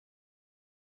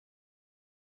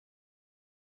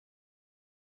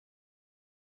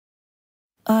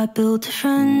I built a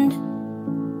friend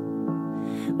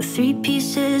with 3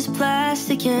 pieces of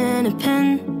plastic and a pen.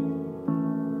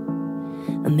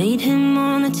 I made him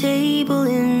on the table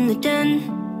in the den.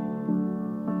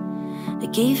 I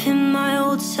gave him my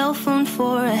old cell phone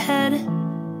for a head.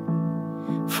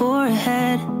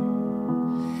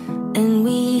 And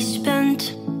we spent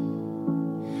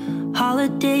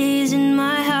holidays in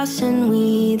my house, and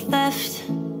we left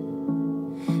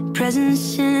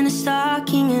presents in a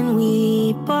stocking, and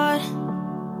we bought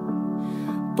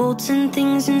bolts and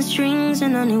things and strings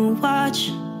and a new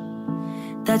watch.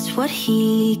 That's what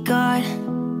he got.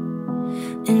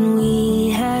 And we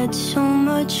had so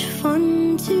much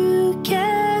fun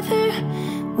together.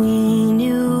 We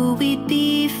knew we'd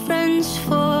be friends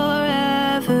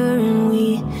forever. And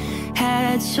we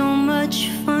had so much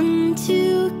fun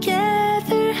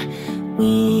together.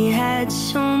 We had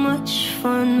so much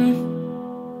fun.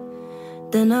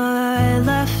 Then I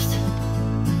left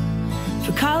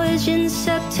for college in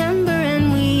September,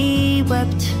 and we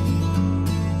wept,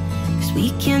 'cause we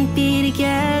can't be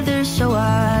together. So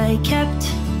I kept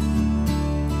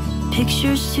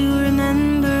pictures to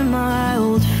remember my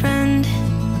old friend,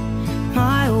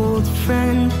 my old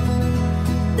friend.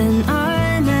 Then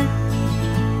I met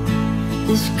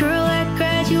this girl at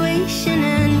graduation,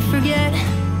 and forget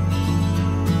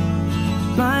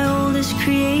my oldest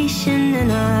creation.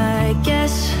 And I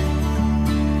guess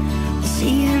I'll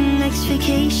see him next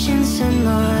vacation. Send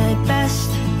my best,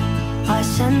 I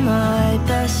send my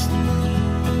best.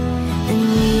 And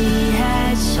we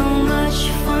had so much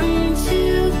fun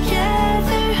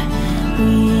together.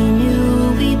 We knew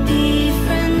we'd be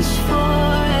friends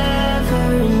forever.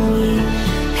 And we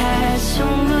had so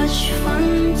much fun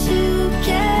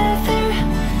together.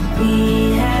 We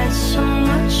had so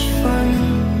much fun.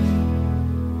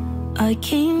 I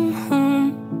came home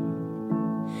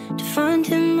to find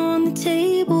him on the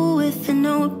table with a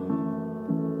note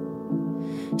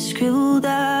scribbled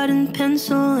out in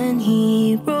pencil, and he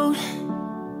wrote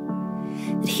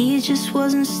that he just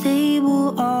wasn't stable,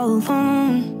 all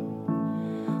alone,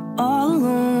 all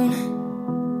alone.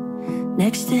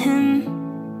 Next to him,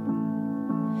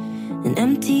 an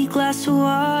empty glass of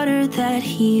water that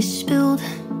he spilled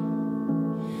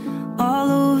all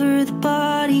over the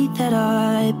body that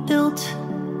I built.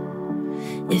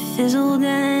 It fizzled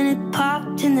and it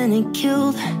popped, and then it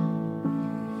killed,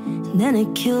 and then it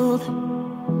killed.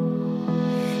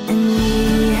 And we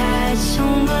had so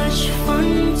much fun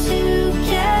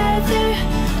together.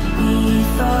 We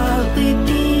thought we'd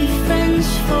be friends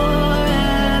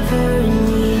forever. And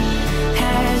we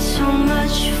had so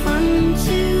much fun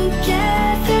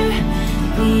together.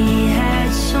 We had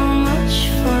so much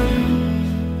fun.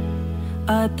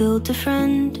 I built a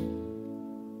friend